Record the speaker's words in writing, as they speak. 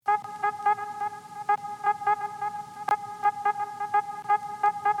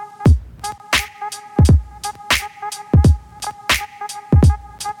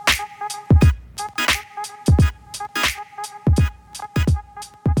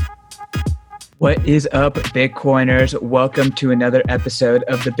What is up, Bitcoiners? Welcome to another episode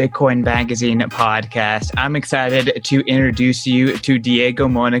of the Bitcoin Magazine podcast. I'm excited to introduce you to Diego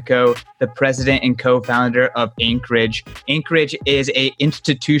Monaco, the president and co-founder of Anchorage. Anchorage is an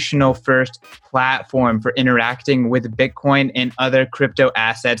institutional-first platform for interacting with Bitcoin and other crypto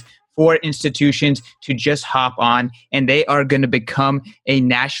assets for institutions to just hop on, and they are going to become a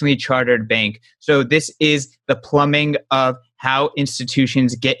nationally chartered bank. So this is the plumbing of how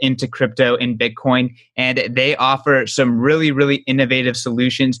institutions get into crypto and Bitcoin, and they offer some really innovative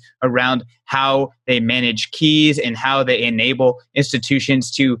solutions around how they manage keys and how they enable institutions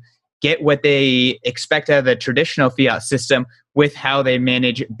to get what they expect out of the traditional fiat system with how they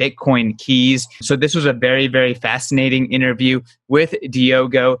manage Bitcoin keys. So this was a very fascinating interview with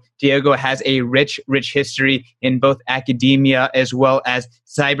Diego. Diego has a rich history in both academia as well as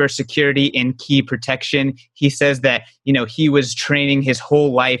cybersecurity and key protection. He says that, he was training his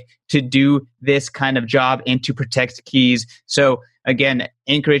whole life to do this kind of job and to protect keys. So again,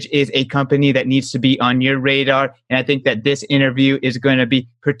 Anchorage is a company that needs to be on your radar. And I think that this interview is going to be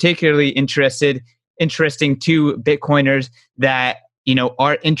particularly interesting to Bitcoiners that,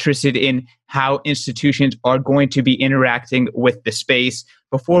 are interested in how institutions are going to be interacting with the space.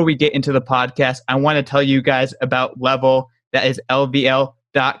 Before we get into the podcast, I want to tell you guys about Level. That is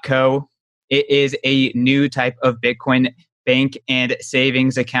LVL.co. It is a new type of Bitcoin bank and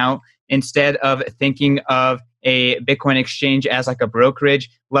savings account. Instead of thinking of a Bitcoin exchange as like a brokerage,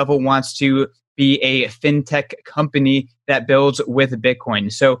 Level wants to be a fintech company that builds with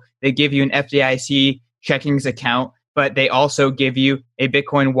Bitcoin. So they give you an FDIC checkings account, but they also give you a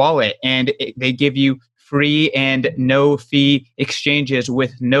Bitcoin wallet, and they give you free and no fee exchanges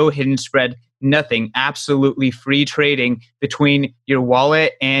with no hidden spread, nothing, absolutely free trading between your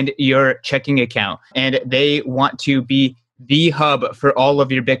wallet and your checking account. And they want to be the hub for all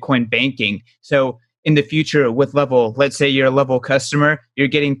of your Bitcoin banking. So in the future with Level, let's say you're a Level customer, you're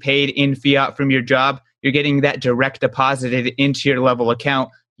getting paid in fiat from your job, you're getting that direct deposited into your Level account.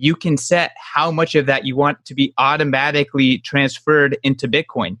 You can set how much of that you want to be automatically transferred into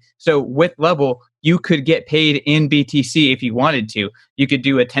Bitcoin. So with Level, you could get paid in BTC if you wanted to. You could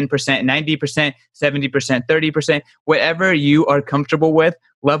do a 10%, 90%, 70%, 30%, whatever you are comfortable with.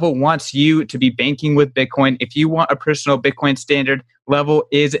 Level wants you to be banking with Bitcoin. If you want a personal Bitcoin standard, Level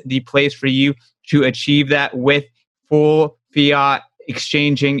is the place for you to achieve that with full fiat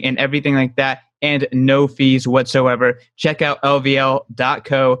exchanging and everything like that, and no fees whatsoever. Check out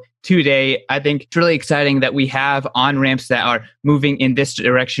LVL.co today. I think it's really exciting that we have on-ramps that are moving in this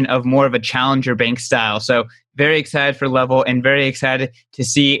direction of more of a challenger bank style. So very excited for Level and very excited to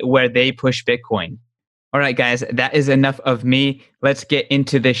see where they push Bitcoin. All right, guys, that is enough of me. Let's get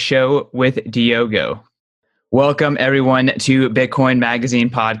into the show with Diego. Welcome, everyone, to Bitcoin Magazine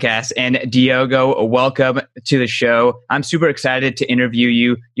podcast. And Diego, welcome to the show. I'm super excited to interview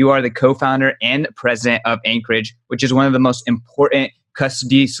you. You are the co-founder and president of Anchorage, which is one of the most important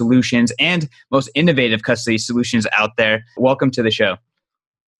custody solutions and most innovative custody solutions out there. Welcome to the show.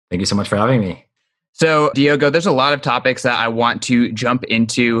 Thank you so much for having me. So, Diego, there's a lot of topics that I want to jump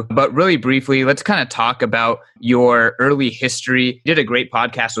into, but really briefly, let's kind of talk about your early history. You did a great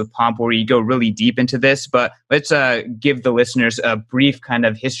podcast with Pomp where you go really deep into this, but let's give the listeners a brief kind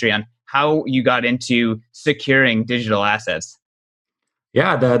of history on how you got into securing digital assets.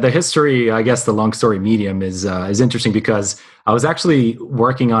 Yeah, the history, I guess the long story medium is interesting because I was actually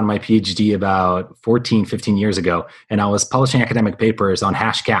working on my PhD about 14, 15 years ago, and I was publishing academic papers on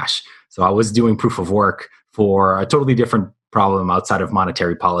Hashcash. So I was doing proof of work for a totally different problem outside of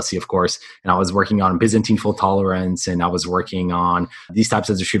monetary policy, of course. And I was working on Byzantine fault tolerance, and I was working on these types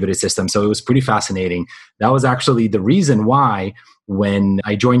of distributed systems. So it was pretty fascinating. That was actually the reason why when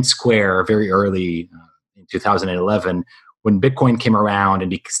I joined Square very early in 2011, when Bitcoin came around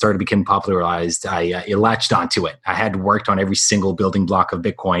and started becoming popularized, I latched onto it. I had worked on every single building block of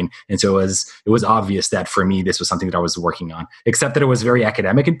Bitcoin. And so it was obvious that for me, this was something that I was working on, except that it was very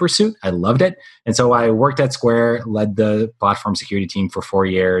academic in pursuit. I loved it. And so I worked at Square, led the platform security team for 4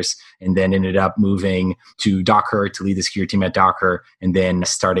 years, and then ended up moving to Docker to lead the security team at Docker, and then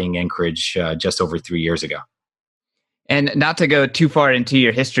starting Anchorage just over 3 years ago. And not to go too far into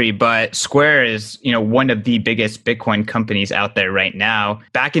your history, but Square is, one of the biggest Bitcoin companies out there right now.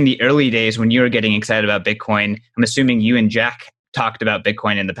 Back in the early days when you were getting excited about Bitcoin, I'm assuming you and Jack talked about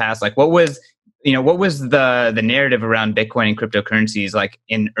Bitcoin in the past. Like, what was the narrative around Bitcoin and cryptocurrencies like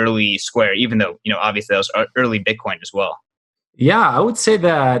in early Square, even though, obviously that was early Bitcoin as well? Yeah, I would say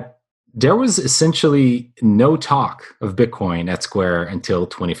that There was essentially no talk of Bitcoin at Square until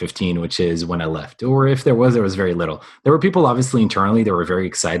 2015, which is when I left. Or if there was very little. There were people obviously internally that were very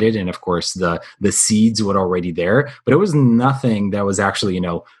excited. And of course, the seeds were already there, but it was nothing that was actually,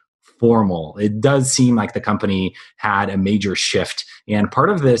 formal. It does seem like the company had a major shift. And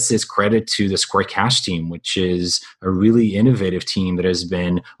part of this is credit to the Square Cash team, which is a really innovative team that has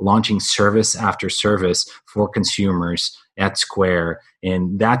been launching service after service for consumers at Square.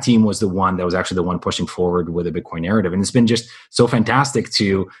 And that team was the one that was actually the one pushing forward with the Bitcoin narrative. And it's been just so fantastic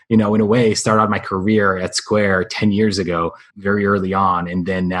to, in a way, start out my career at Square 10 years ago, very early on, and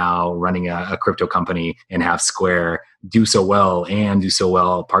then now running a crypto company and have Square do so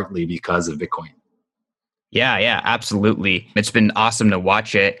well partly because of Bitcoin. Yeah, absolutely. It's been awesome to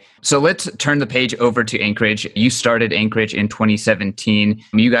watch it. So let's turn the page over to Anchorage. You started Anchorage in 2017.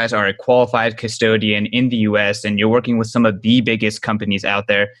 You guys are a qualified custodian in the US, and you're working with some of the biggest companies out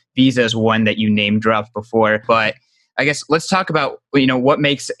there. Visa is one that you name dropped before. But I guess let's talk about, what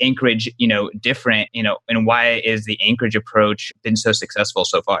makes Anchorage, different, and why is the Anchorage approach been so successful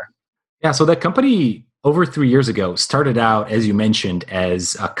so far? Yeah, so that company over 3 years ago started out, as you mentioned,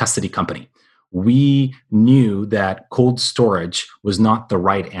 as a custody company. We knew that cold storage was not the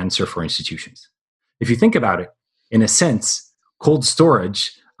right answer for institutions. If you think about it, in a sense, cold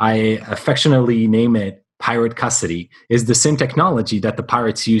storage, I affectionately name it pirate custody, is the same technology that the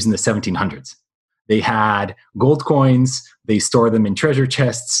pirates used in the 1700s. They had gold coins, they store them in treasure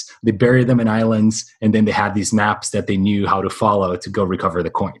chests, they bury them in islands, and then they had these maps that they knew how to follow to go recover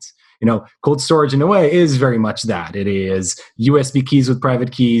the coins. Cold storage in a way is very much that. It is USB keys with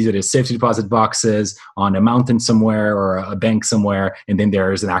private keys. It is safety deposit boxes on a mountain somewhere or a bank somewhere. And then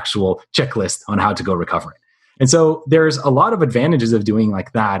there's an actual checklist on how to go recover it. And so there's a lot of advantages of doing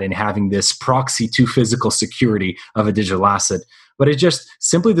like that and having this proxy to physical security of a digital asset. But it just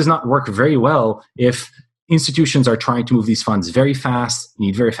simply does not work very well if institutions are trying to move these funds very fast,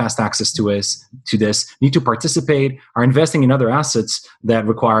 need very fast access to this, need to participate, are investing in other assets that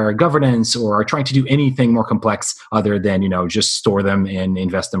require governance or are trying to do anything more complex other than, just store them and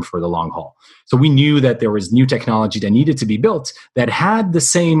invest them for the long haul. So we knew that there was new technology that needed to be built that had the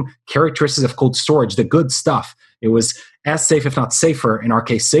same characteristics of cold storage, the good stuff. It was as safe, if not safer, in our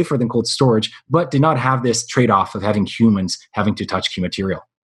case, safer than cold storage, but did not have this trade-off of having humans having to touch key material.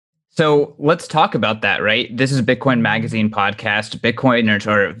 So let's talk about that, right? This is a Bitcoin Magazine podcast. Bitcoiners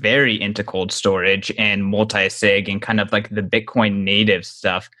are very into cold storage and multi-sig and kind of like the Bitcoin native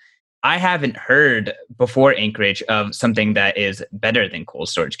stuff. I haven't heard before Anchorage of something that is better than cold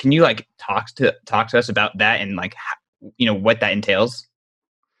storage. Can you talk to us about that and what that entails?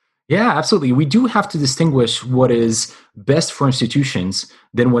 Yeah, absolutely. We do have to distinguish what is best for institutions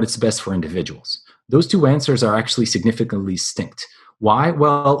than what is best for individuals. Those two answers are actually significantly distinct. Why?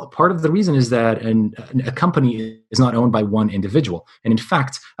 Well, part of the reason is that a company is not owned by one individual. And in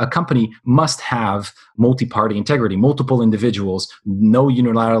fact, a company must have multi-party integrity, multiple individuals, no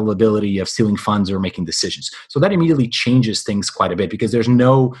unilateral ability of stealing funds or making decisions. So that immediately changes things quite a bit because there's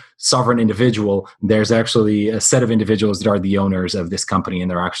no sovereign individual. There's actually a set of individuals that are the owners of this company and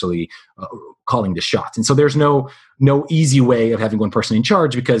they're actually calling the shots. And so there's no easy way of having one person in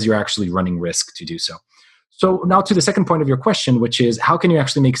charge because you're actually running risk to do so. So now to the second point of your question, which is how can you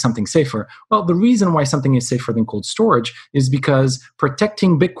actually make something safer? Well, the reason why something is safer than cold storage is because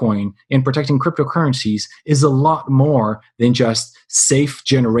protecting Bitcoin and protecting cryptocurrencies is a lot more than just safe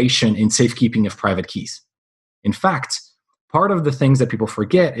generation and safekeeping of private keys. In fact, part of the things that people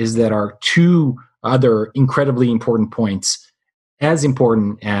forget is that are two other incredibly important points, as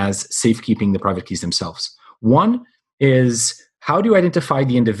important as safekeeping the private keys themselves. One is how do you identify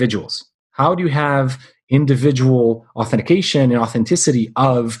the individuals? How do you have individual authentication and authenticity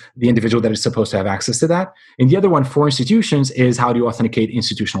of the individual that is supposed to have access to that? And the other one for institutions is how do you authenticate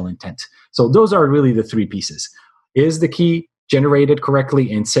institutional intent? So those are really the three pieces. Is the key generated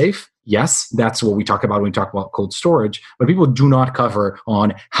correctly and safe? Yes, that's what we talk about when we talk about cold storage, but people do not cover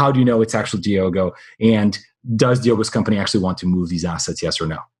on how do you know it's actual Diogo and does Diogo's company actually want to move these assets, yes or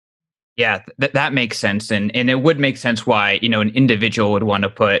no? Yeah, that makes sense. And it would make sense why, an individual would want to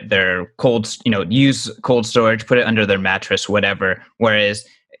put their use cold storage, put it under their mattress, whatever. Whereas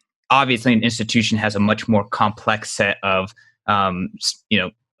obviously an institution has a much more complex set of,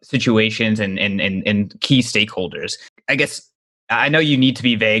 situations and key stakeholders. I guess I know you need to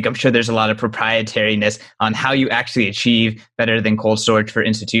be vague. I'm sure there's a lot of proprietariness on how you actually achieve better than cold storage for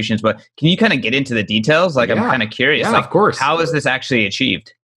institutions. But can you kind of get into the details? I'm kind of curious. Yeah, of course. How is this actually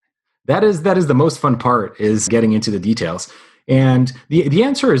achieved? That is the most fun part, is getting into the details. And the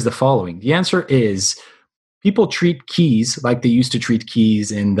answer is the following. The answer is people treat keys like they used to treat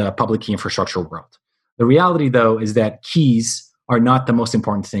keys in the public key infrastructure world. The reality, though, is that keys are not the most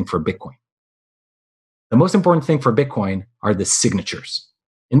important thing for Bitcoin. The most important thing for Bitcoin are the signatures.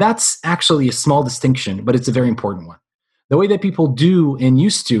 And that's actually a small distinction, but it's a very important one. The way that people do and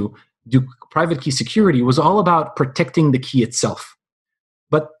used to do private key security was all about protecting the key itself.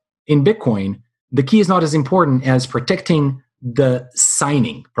 But in Bitcoin, the key is not as important as protecting the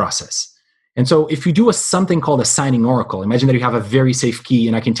signing process. And so if you do something called a signing oracle, imagine that you have a very safe key,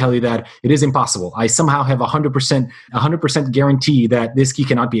 and I can tell you that it is impossible. I somehow have 100% guarantee that this key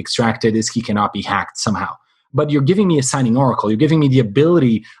cannot be extracted, this key cannot be hacked somehow. But you're giving me a signing oracle. You're giving me the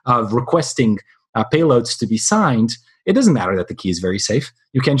ability of requesting payloads to be signed. It doesn't matter that the key is very safe.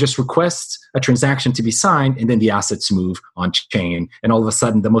 You can just request a transaction to be signed, and then the assets move on chain. And all of a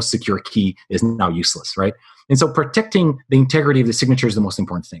sudden, the most secure key is now useless, right? And so protecting the integrity of the signature is the most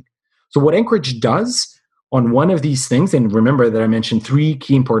important thing. So what Anchorage does on one of these things, and remember that I mentioned three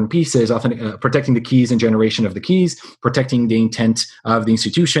key important pieces, protecting the keys and generation of the keys, protecting the intent of the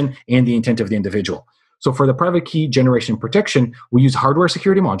institution, and the intent of the individual. So for the private key generation protection, we use hardware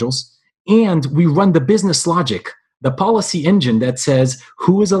security modules, and we run the business logic, the policy engine that says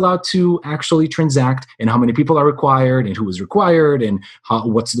who is allowed to actually transact and how many people are required and who is required and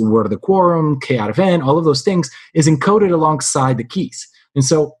what's the word of the quorum, K out of N, all of those things is encoded alongside the keys. And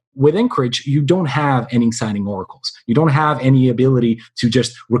so with Anchorage, you don't have any signing oracles. You don't have any ability to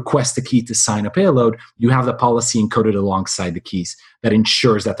just request the key to sign a payload. You have the policy encoded alongside the keys that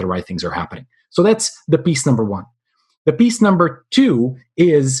ensures that the right things are happening. So that's the piece number one. The piece number two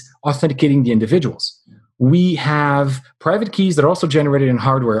is authenticating the individuals. We have private keys that are also generated in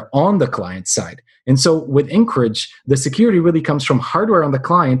hardware on the client side. And so with Anchorage, the security really comes from hardware on the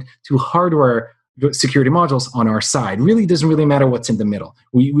client to hardware security modules on our side. Really doesn't really matter what's in the middle.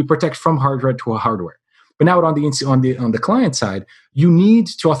 We protect from hardware to hardware. But now on the client side, you need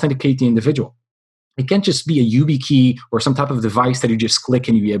to authenticate the individual. It can't just be a YubiKey or some type of device that you just click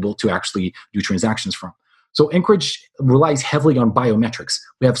and you're able to actually do transactions from. So Anchorage relies heavily on biometrics.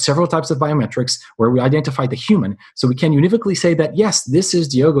 We have several types of biometrics where we identify the human. So we can univocally say that, yes, this is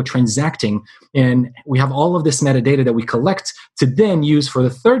Diogo transacting. And we have all of this metadata that we collect to then use for the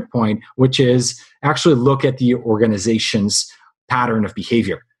third point, which is actually look at the organization's pattern of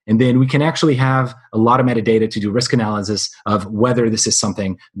behavior. And then we can actually have a lot of metadata to do risk analysis of whether this is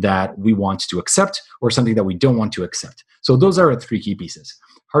something that we want to accept or something that we don't want to accept. So those are the three key pieces.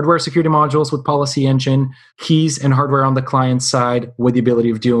 Hardware security modules with policy engine, keys and hardware on the client side with the ability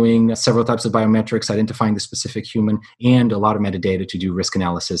of doing several types of biometrics, identifying the specific human, and a lot of metadata to do risk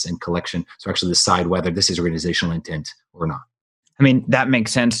analysis and collection to actually decide whether this is organizational intent or not. I mean, that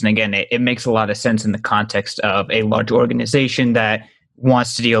makes sense. And again, it makes a lot of sense in the context of a large organization that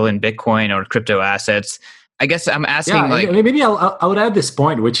wants to deal in Bitcoin or crypto assets. I guess I'm asking, maybe I would add this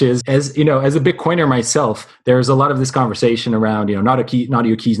point, which is, as you know, as a Bitcoiner myself, there's a lot of this conversation around, not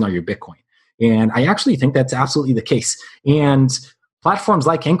your keys, not your Bitcoin. And I actually think that's absolutely the case. And platforms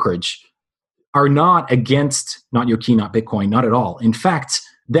like Anchorage are not against not your key, not Bitcoin, not at all. In fact,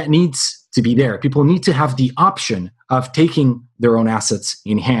 that needs to be there. People need to have the option of taking their own assets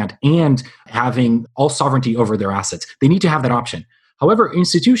in hand and having all sovereignty over their assets. They need to have that option. However,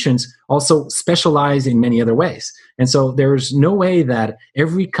 institutions also specialize in many other ways. And so there's no way that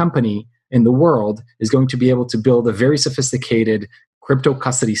every company in the world is going to be able to build a very sophisticated crypto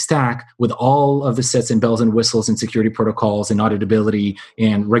custody stack with all of the sets and bells and whistles and security protocols and auditability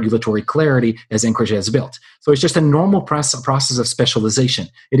and regulatory clarity as Anchorage has built. So it's just a normal process of specialization.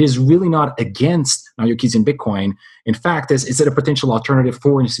 It is really not against Not Your Keys in Bitcoin. In fact, it's a potential alternative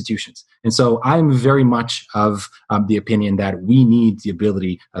for institutions. And so I'm very much of the opinion that we need the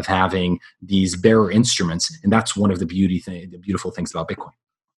ability of having these bearer instruments. And that's one of the beautiful things about Bitcoin.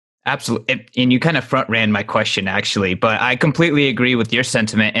 Absolutely. And you kind of front ran my question, actually, but I completely agree with your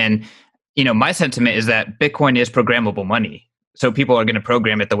sentiment. And, my sentiment is that Bitcoin is programmable money. So people are going to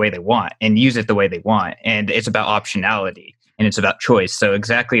program it the way they want and use it the way they want. And it's about optionality and it's about choice. So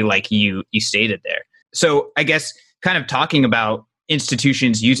exactly like you stated there. So I guess kind of talking about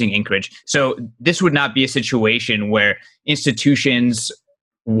institutions using Anchorage. So this would not be a situation where institutions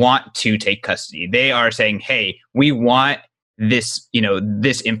want to take custody. They are saying, hey, we want this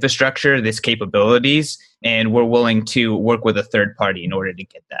infrastructure, this capabilities, and we're willing to work with a third party in order to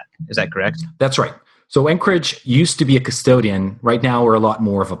get that. Is that correct? That's right. So Anchorage used to be a custodian. Right now, we're a lot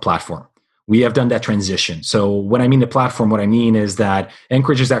more of a platform. We have done that transition. So when I mean the platform, what I mean is that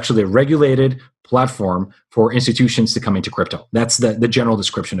Anchorage is actually a regulated platform for institutions to come into crypto. That's the general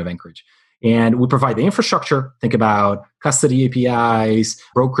description of Anchorage. And we provide the infrastructure. Think about custody APIs,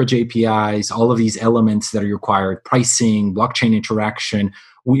 brokerage APIs, all of these elements that are required, pricing, blockchain interaction.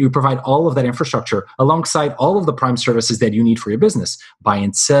 We provide all of that infrastructure alongside all of the prime services that you need for your business: buy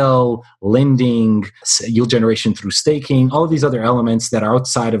and sell, lending, yield generation through staking, all of these other elements that are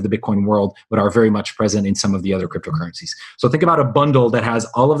outside of the Bitcoin world, but are very much present in some of the other cryptocurrencies. So think about a bundle that has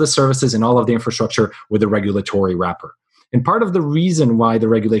all of the services and all of the infrastructure with a regulatory wrapper. And part of the reason why the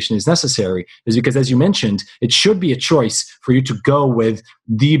regulation is necessary is because, as you mentioned, it should be a choice for you to go with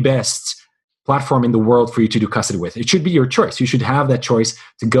the best platform in the world for you to do custody with. It should be your choice. You should have that choice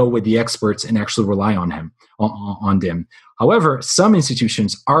to go with the experts and actually rely on them. However, some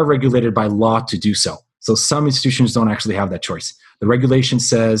institutions are regulated by law to do so. So some institutions don't actually have that choice. The regulation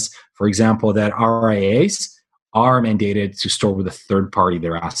says, for example, that RIAs are mandated to store with a third party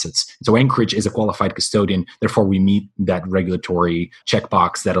their assets. So Anchorage is a qualified custodian. Therefore, we meet that regulatory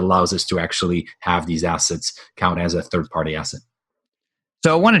checkbox that allows us to actually have these assets count as a third party asset.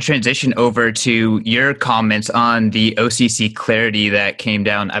 So I want to transition over to your comments on the OCC clarity that came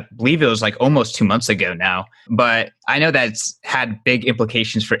down. I believe it was like almost 2 months ago now, but I know that's had big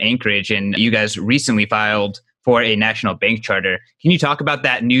implications for Anchorage, and you guys recently filed for a national bank charter. Can you talk about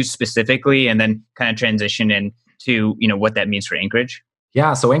that news specifically and then kind of transition into what that means for Anchorage?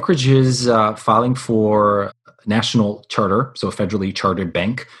 Yeah, so Anchorage is filing for national charter, so a federally chartered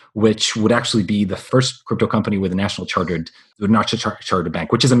bank, which would actually be the first crypto company with a national chartered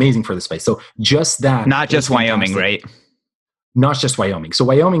bank, which is amazing for the space. So just that. Not just Wyoming, right? Not just Wyoming. So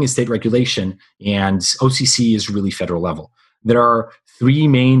Wyoming is state regulation and OCC is really federal level. There are three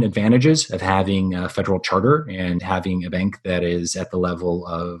main advantages of having a federal charter and having a bank that is at the level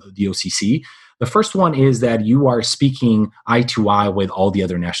of the OCC. The first one is that you are speaking eye to eye with all the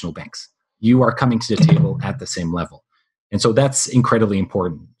other national banks. You are coming to the table at the same level. And so that's incredibly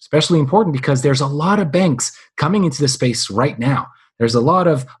important, especially important because there's a lot of banks coming into the space right now. There's a lot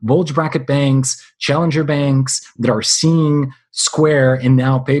of bulge bracket banks, challenger banks that are seeing Square and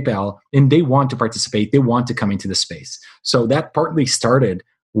now PayPal, and they want to participate. They want to come into the space. So that partly started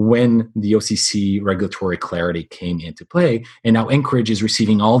when the OCC regulatory clarity came into play. And now Anchorage is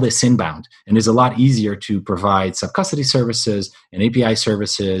receiving all this inbound and is a lot easier to provide sub-custody services and API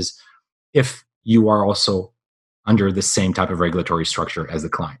services if you are also under the same type of regulatory structure as the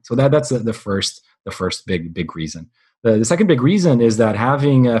client. So that's the first big reason. The second big reason is that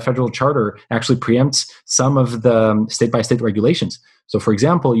having a federal charter actually preempts some of the state-by-state regulations. So, for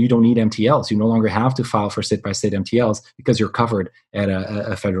example, you don't need MTLs. You no longer have to file for state-by-state MTLs because you're covered at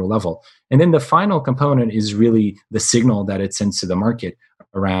a federal level. And then the final component is really the signal that it sends to the market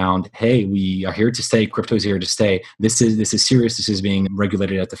around, hey, we are here to stay. Crypto is here to stay. This is serious. This is being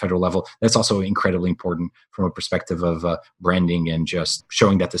regulated at the federal level. That's also incredibly important from a perspective of branding and just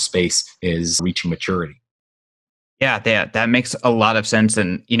showing that the space is reaching maturity. Yeah, that makes a lot of sense.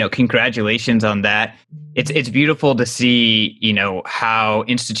 And, congratulations on that. It's beautiful to see, how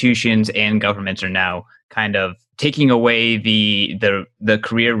institutions and governments are now kind of taking away the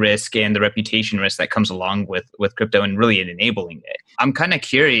career risk and the reputation risk that comes along with crypto and really enabling it. I'm kind of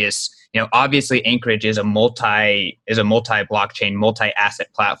curious, obviously Anchorage is a multi-blockchain,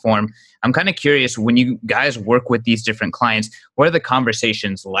 multi-asset platform. I'm kind of curious, when you guys work with these different clients, what are the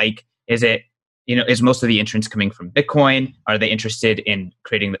conversations like? Is it, is most of the interest coming from Bitcoin? Are they interested in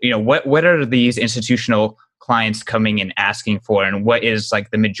creating, what are these institutional clients coming and asking for, and what is like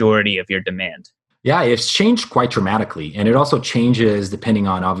the majority of your demand? Yeah, it's changed quite dramatically. And it also changes depending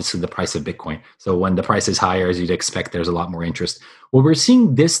on obviously the price of Bitcoin. So when the price is higher, as you'd expect, there's a lot more interest. What we're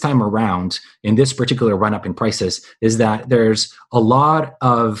seeing this time around in this particular run-up in prices is that there's a lot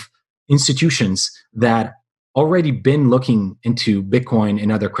of institutions that already been looking into Bitcoin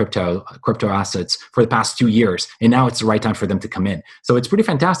and other crypto assets for the past 2 years. And now it's the right time for them to come in. So it's pretty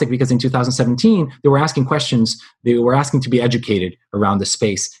fantastic because in 2017, they were asking questions. They were asking to be educated around the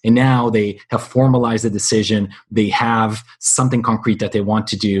space. And now they have formalized the decision. They have something concrete that they want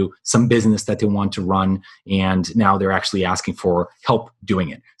to do, some business that they want to run. And now they're actually asking for help doing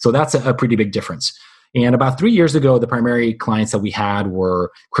it. So that's a pretty big difference. And about 3 years ago, the primary clients that we had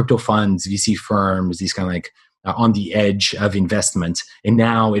were crypto funds, VC firms, these kind of like on the edge of investment. And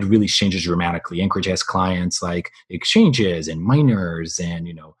now it really changes dramatically. Anchorage has clients like exchanges and miners and,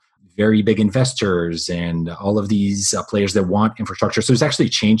 very big investors and all of these players that want infrastructure. So it's actually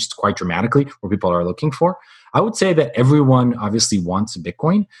changed quite dramatically what people are looking for. I would say that everyone obviously wants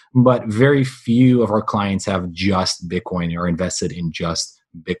Bitcoin, but very few of our clients have just Bitcoin or invested in just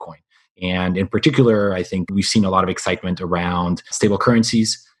Bitcoin. And in particular, I think we've seen a lot of excitement around stable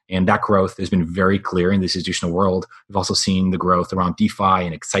currencies And that growth has been very clear in the institutional world. We've also seen the growth around DeFi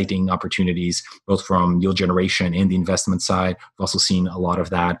and exciting opportunities, both from yield generation and the investment side. We've also seen a lot of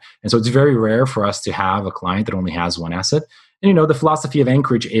that. And so it's very rare for us to have a client that only has one asset. And, the philosophy of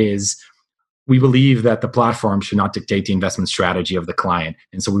Anchorage is we believe that the platform should not dictate the investment strategy of the client.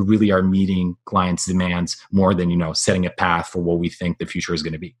 And so we really are meeting clients' demands more than, setting a path for what we think the future is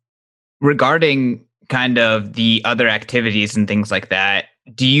going to be. Regarding kind of the other activities and things like that,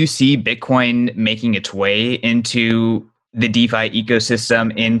 do you see Bitcoin making its way into the DeFi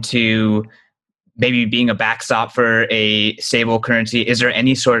ecosystem, into maybe being a backstop for a stable currency? Is there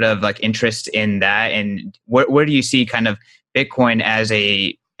any sort of like interest in that? And where do you see kind of Bitcoin as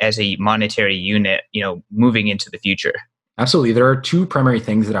a monetary unit, moving into the future? Absolutely. There are two primary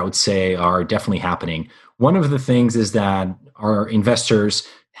things that I would say are definitely happening. One of the things is that our investors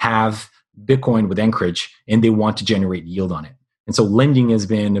have Bitcoin with Anchorage and they want to generate yield on it. And so lending has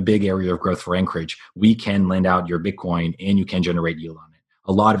been a big area of growth for Anchorage. We can lend out your Bitcoin and you can generate yield on it.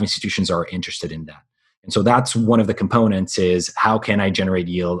 A lot of institutions are interested in that. And so that's one of the components is how can I generate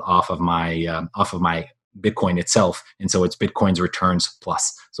yield off of my Bitcoin itself. And so it's Bitcoin's returns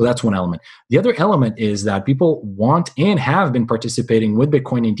plus. So that's one element. The other element is that people want and have been participating with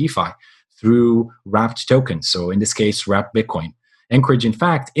Bitcoin in DeFi through wrapped tokens. So in this case, wrapped Bitcoin. Anchorage, in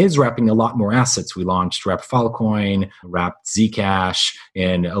fact, is wrapping a lot more assets. We launched wrapped Filecoin, wrapped Zcash,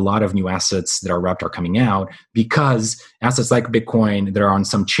 and a lot of new assets that are wrapped are coming out because assets like Bitcoin that are on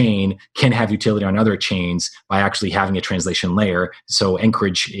some chain can have utility on other chains by actually having a translation layer. So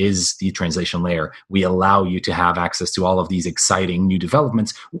Anchorage is the translation layer. We allow you to have access to all of these exciting new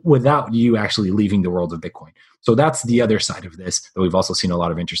developments without you actually leaving the world of Bitcoin. So that's the other side of this that we've also seen a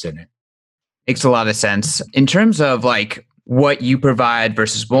lot of interest in it. Makes a lot of sense. In terms of like what you provide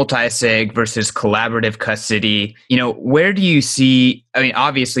versus multi-sig versus collaborative custody, where do you see,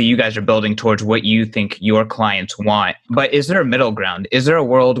 obviously you guys are building towards what you think your clients want, but is there a middle ground? Is there a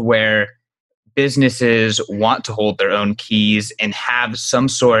world where businesses want to hold their own keys and have some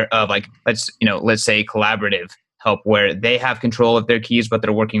sort of like, let's say collaborative help where they have control of their keys, but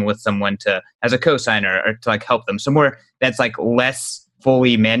they're working with someone as a co-signer or to like help them somewhere that's like less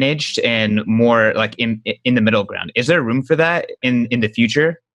fully managed and more like in the middle ground? Is there room for that in the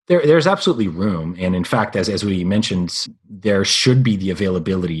future? There's absolutely room, and in fact, as we mentioned, there should be the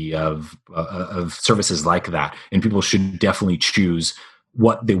availability of services like that, and people should definitely choose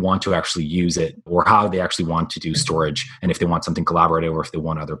what they want to actually use it or how they actually want to do storage, and if they want something collaborative or if they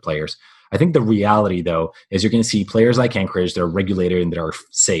want other players. I think the reality, though, is you're going to see players like Anchorage that are regulated and that are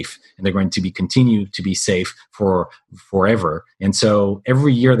safe, and they're going to be continue to be safe for forever. And so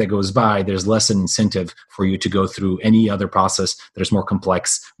every year that goes by, there's less an incentive for you to go through any other process that is more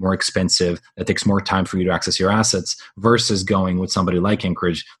complex, more expensive, that takes more time for you to access your assets versus going with somebody like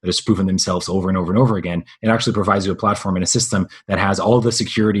Anchorage that has proven themselves over and over and over again. It actually provides you a platform and a system that has all the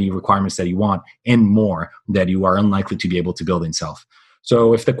security requirements that you want and more that you are unlikely to be able to build itself.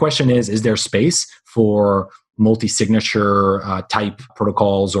 So if the question is there space for multi-signature type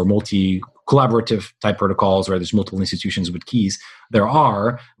protocols or multi-collaborative type protocols where there's multiple institutions with keys? There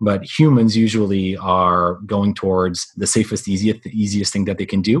are, but humans usually are going towards the safest, easiest thing that they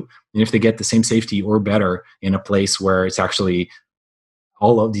can do. And if they get the same safety or better in a place where it's actually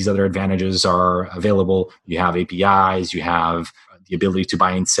all of these other advantages are available, you have APIs, you have the ability to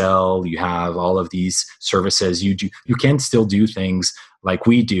buy and sell, you have all of these services, you can still do things like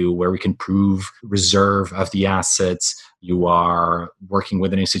we do, where we can prove reserve of the assets. You are working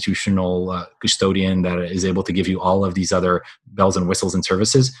with an institutional custodian that is able to give you all of these other bells and whistles and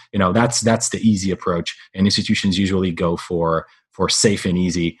services. That's the easy approach. And institutions usually go for safe and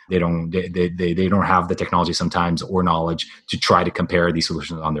easy. They don't have the technology sometimes or knowledge to try to compare these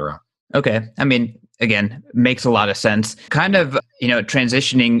solutions on their own. Okay. Again, makes a lot of sense. Kind of,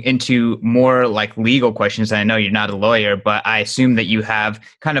 transitioning into more like legal questions. I know you're not a lawyer, but I assume that you have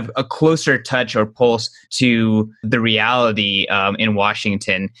kind of a closer touch or pulse to the reality in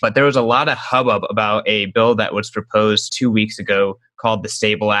Washington. But there was a lot of hubbub about a bill that was proposed 2 weeks ago called the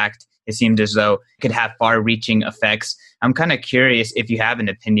Stable Act. It seemed as though it could have far-reaching effects. I'm kind of curious if you have an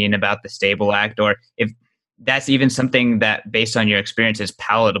opinion about the Stable Act, or if that's even something that, based on your experience, is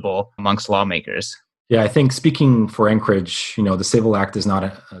palatable amongst lawmakers. Yeah, I think speaking for Anchorage, the Stable Act does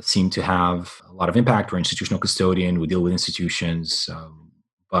not seem to have a lot of impact. We're an institutional custodian. We deal with institutions.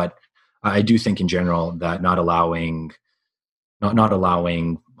 But I do think in general that not allowing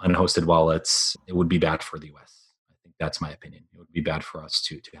unhosted wallets, it would be bad for the US. I think that's my opinion. It would be bad for us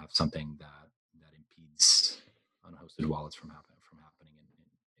to have something that impedes unhosted wallets from happening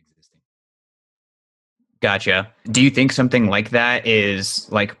and existing. Gotcha. Do you think something like that is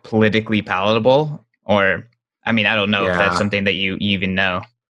like politically palatable? Or, I mean, I don't know if that's Yeah. something that you even know.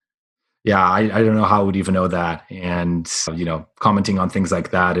 Yeah, I don't know how I would even know that. And, commenting on things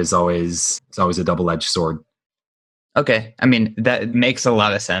like that it's always a double-edged sword. Okay. I mean, that makes a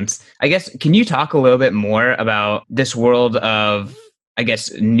lot of sense. I guess, can you talk a little bit more about this world of, I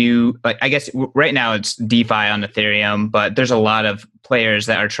guess, right now it's DeFi on Ethereum, but there's a lot of players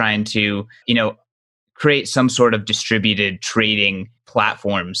that are trying to, create some sort of distributed trading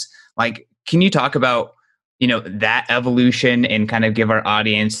platforms. Like, can you talk about, that evolution and kind of give our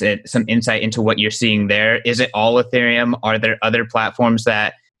audience some insight into what you're seeing there? Is it all Ethereum? Are there other platforms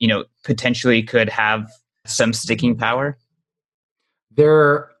that, potentially could have some sticking power?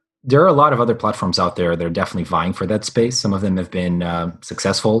 There, there are a lot of other platforms out there that are definitely vying for that space. Some of them have been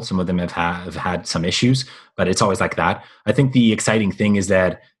successful. Some of them have had some issues, but it's always like that. I think the exciting thing is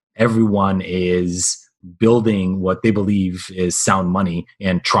that everyone is building what they believe is sound money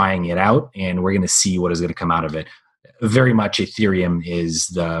and trying it out, and we're going to see what is going to come out of it. Very much Ethereum is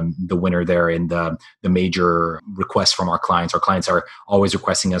the winner there, and the major request from our clients. Our clients are always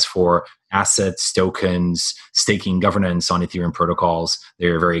requesting us for assets, tokens, staking governance on Ethereum protocols.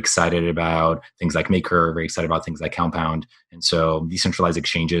 They're very excited about things like Maker, very excited about things like Compound. And so decentralized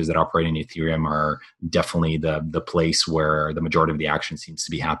exchanges that operate in Ethereum are definitely the place where the majority of the action seems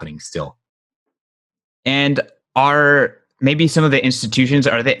to be happening still. And are maybe some of the institutions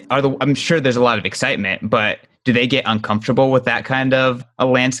I'm sure there's a lot of excitement, but do they get uncomfortable with that kind of a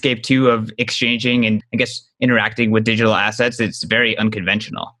landscape too of exchanging and I guess interacting with digital assets? It's very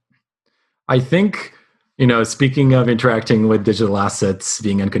unconventional. I think, speaking of interacting with digital assets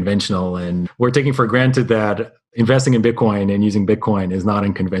being unconventional, and we're taking for granted that investing in Bitcoin and using Bitcoin is not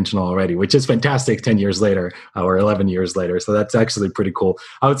unconventional already, which is fantastic 10 years later or 11 years later. So that's actually pretty cool.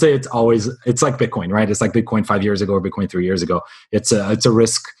 I would say it's like Bitcoin, right? It's like Bitcoin 5 years ago or Bitcoin 3 years ago. It's a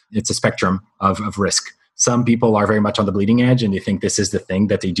risk, it's a spectrum of risk. Some people are very much on the bleeding edge and they think this is the thing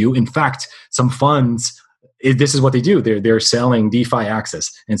that they do. In fact, some funds, this is what they do. They're selling DeFi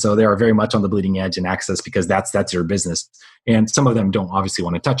access, and so they are very much on the bleeding edge in access because that's their business. And some of them don't obviously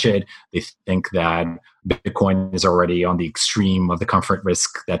want to touch it. They think that Bitcoin is already on the extreme of the comfort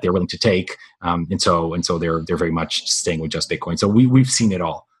risk that they're willing to take, and so they're very much staying with just Bitcoin. So we've seen it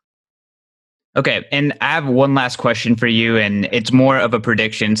all. Okay. And I have one last question for you, and it's more of a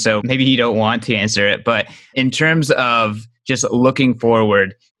prediction. So maybe you don't want to answer it. But in terms of just looking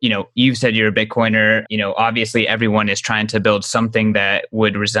forward, you've said you're a Bitcoiner. Obviously everyone is trying to build something that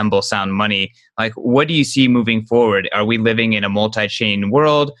would resemble sound money. Like, what do you see moving forward? Are we living in a multi-chain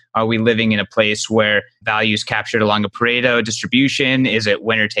world? Are we living in a place where value is captured along a Pareto distribution? Is it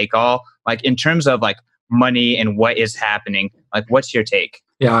winner take all? Like, in terms of like money and what is happening, like, what's your take?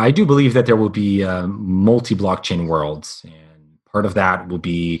 Yeah, I do believe that there will be multi-blockchain worlds. And part of that will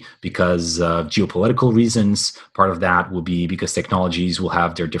be because of geopolitical reasons. Part of that will be because technologies will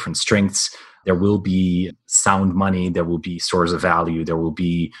have their different strengths. There will be sound money. There will be stores of value. There will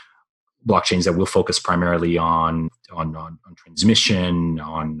be blockchains that will focus primarily on transmission,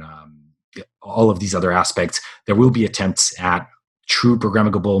 on all of these other aspects. There will be attempts at true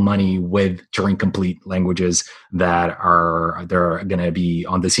programmable money with Turing complete languages that are going to be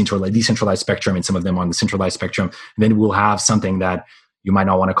on the decentralized spectrum, and some of them on the centralized spectrum. And then we'll have something that you might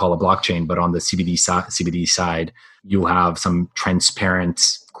not want to call a blockchain, but on the CBD side, you'll have some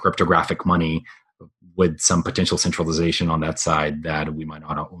transparent cryptographic money with some potential centralization on that side that we might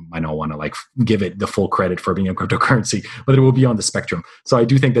not want to like give it the full credit for being a cryptocurrency, but it will be on the spectrum. So I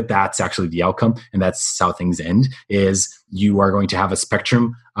do think that that's actually the outcome, and that's how things end. Is you are going to have a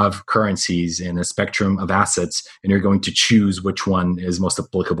spectrum of currencies and a spectrum of assets, and you're going to choose which one is most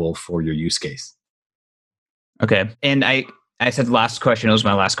applicable for your use case. Okay, and I said last question. It was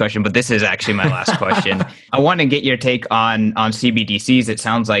my last question, but this is actually my last question. I want to get your take on CBDCs. It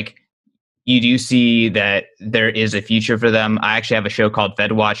sounds like you do see that there is a future for them. I actually have a show called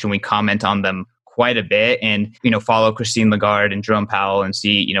FedWatch, and we comment on them quite a bit and, follow Christine Lagarde and Jerome Powell and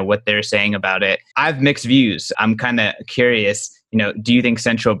see, what they're saying about it. I have mixed views. I'm kind of curious, do you think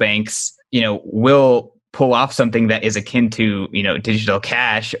central banks, will pull off something that is akin to, digital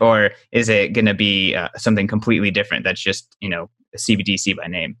cash, or is it going to be something completely different that's just, a CBDC by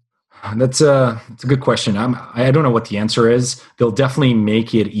name? That's a good question. I don't know what the answer is. They'll definitely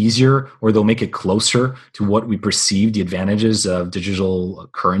make it easier, or they'll make it closer to what we perceive the advantages of digital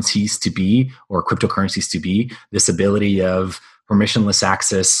currencies to be, or cryptocurrencies to be. This ability of permissionless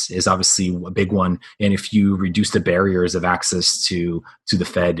access is obviously a big one. And if you reduce the barriers of access to the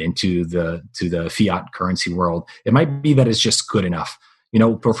Fed and to the fiat currency world, it might be that it's just good enough.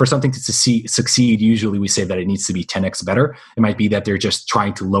 For something to succeed, usually we say that it needs to be 10x better. It might be that they're just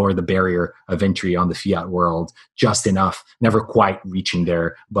trying to lower the barrier of entry on the fiat world just enough, never quite reaching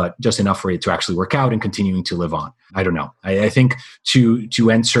there, but just enough for it to actually work out and continuing to live on. I don't know. I think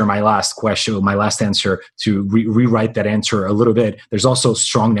to answer my last question, my last answer, to rewrite that answer a little bit, there's also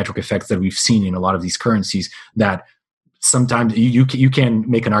strong network effects that we've seen in a lot of these currencies that sometimes you can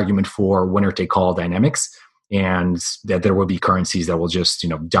make an argument for winner-take-all dynamics, and that there will be currencies that will just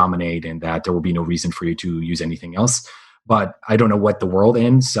dominate, and that there will be no reason for you to use anything else. But I don't know what the world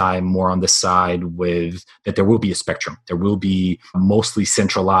ends. I'm more on the side with that there will be a spectrum. There will be mostly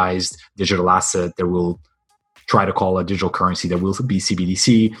centralized digital asset. There will try to call a digital currency. There will be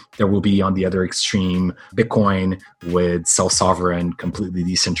CBDC. There will be, on the other extreme, Bitcoin with self-sovereign, completely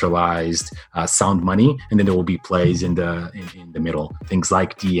decentralized sound money. And then there will be plays in the middle, things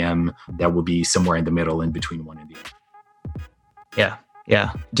like DM that will be somewhere in the middle, in between one and the other.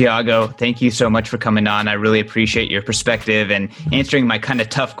 Yeah. Diogo, thank you so much for coming on. I really appreciate your perspective and answering my kind of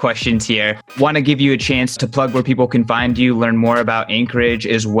tough questions here. Want to give you a chance to plug where people can find you, learn more about Anchorage,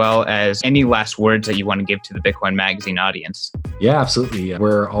 as well as any last words that you want to give to the Bitcoin Magazine audience. Yeah, absolutely.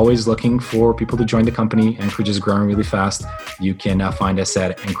 We're always looking for people to join the company. Anchorage is growing really fast. You can find us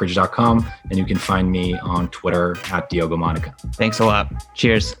at anchorage.com, and you can find me on Twitter at Diogo Monica. Thanks a lot.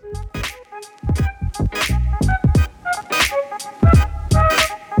 Cheers.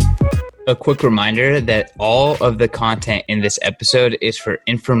 A quick reminder that all of the content in this episode is for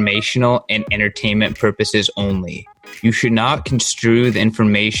informational and entertainment purposes only. You should not construe the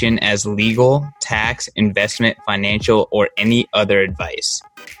information as legal, tax, investment, financial, or any other advice.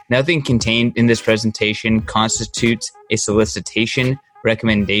 Nothing contained in this presentation constitutes a solicitation,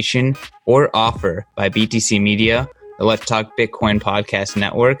 recommendation, or offer by BTC Media, the Let's Talk Bitcoin podcast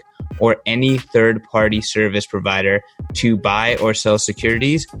network, or any third-party service provider to buy or sell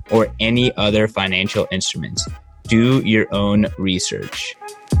securities or any other financial instruments. Do your own research.